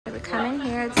come in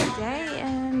here today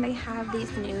and they have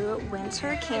these new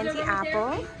winter candy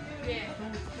apple.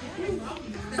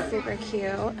 Super cute.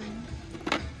 And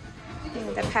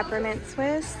the peppermint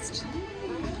twist.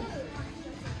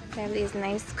 They have these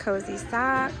nice cozy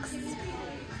socks.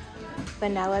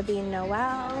 Vanilla bean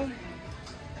Noel.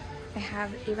 They have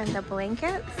even the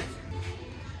blankets.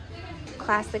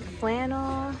 Classic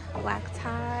flannel, black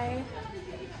tie.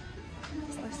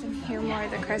 Let's listen here more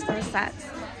of the Christmas sets.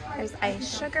 There's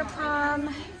ice sugar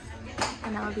plum,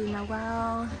 vanilla bean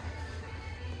Noel.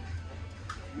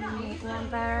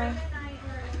 Number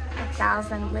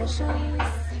 1,000 wishes.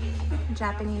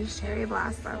 Japanese cherry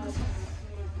blossoms.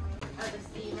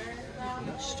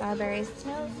 Strawberry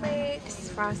snowflakes,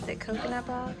 frosted coconut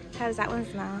ball. How does that one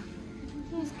smell?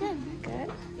 It's good.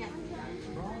 Good.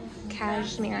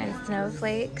 Cashmere and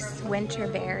snowflakes, winter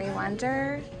berry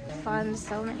wonder. Fun,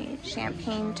 so many.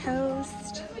 Champagne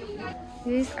toast.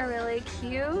 These are really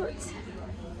cute.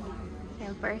 They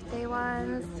have birthday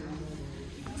ones.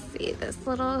 Let's see, this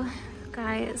little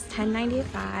guy is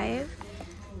 $10.95.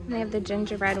 And they have the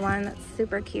gingerbread one that's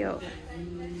super cute.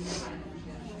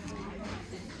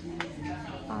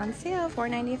 On sale,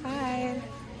 $4.95.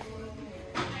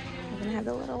 We're gonna have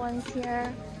the little ones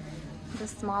here, the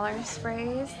smaller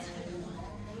sprays.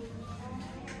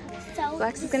 So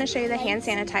Lex is gonna show you the hand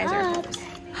sanitizer.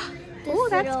 Oh,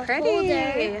 that's pretty.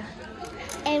 Holder.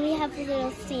 And we have a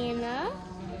little Santa.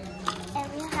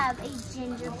 And we have a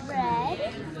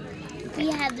gingerbread. We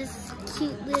have this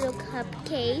cute little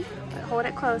cupcake. Hold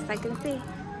it close, I can see.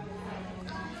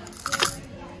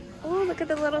 Oh, look at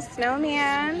the little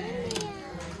snowman.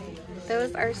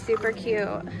 Those are super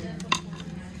cute.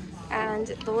 And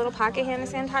the little pocket hand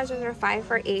sanitizers are 5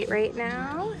 for $8 right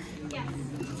now.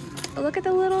 Oh, look at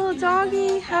the little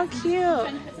doggy, how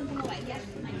cute.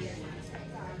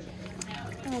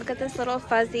 Oh, look at this little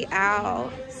fuzzy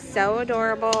owl, so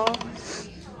adorable.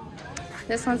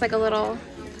 This one's like a little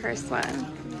purse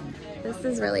one. This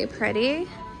is really pretty.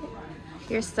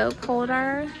 Your soap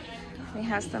holder. We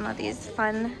have some of these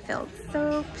fun-filled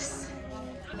soaps.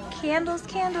 Candles,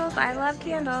 candles, I love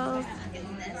candles.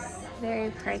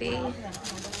 Very pretty.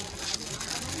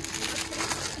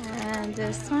 And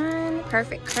this one,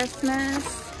 Perfect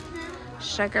Christmas.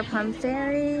 Sugar Plum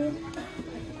Fairy.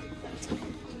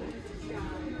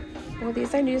 Well,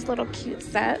 these are these little cute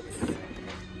sets.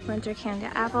 Winter Candy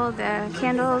Apple. The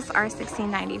candles are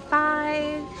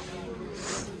 $16.95.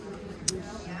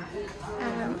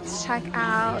 Let's check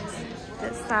out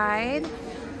this side.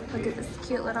 Look at this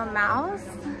cute little mouse.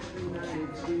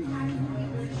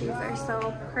 These are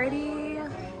so pretty.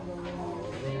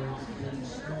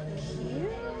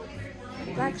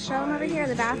 Cute. Lex, show them over here,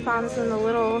 the bath bombs and the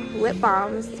little lip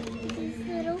balms.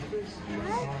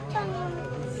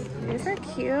 These are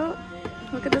cute.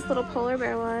 Look at this little polar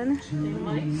bear one.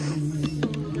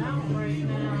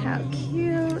 How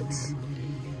cute.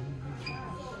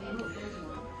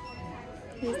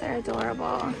 These are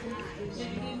adorable.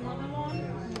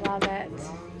 Love it.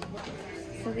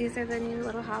 So these are the new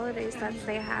little holiday sets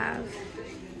they have.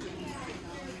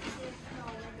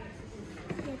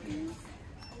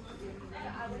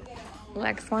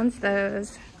 Lex wants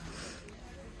those.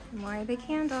 More of the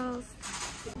candles.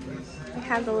 We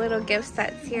have the little gift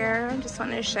sets here. I just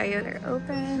wanted to show you they're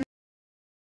open.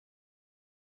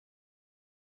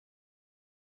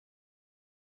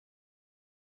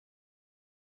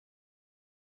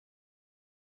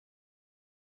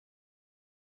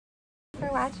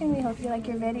 For watching. We hope you like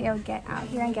your video. Get out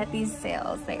here and get these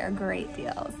sales. They are great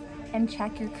deals. And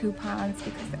check your coupons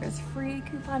because there's free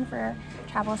coupon for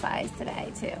travel size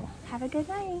today too. Have a good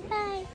night. Bye.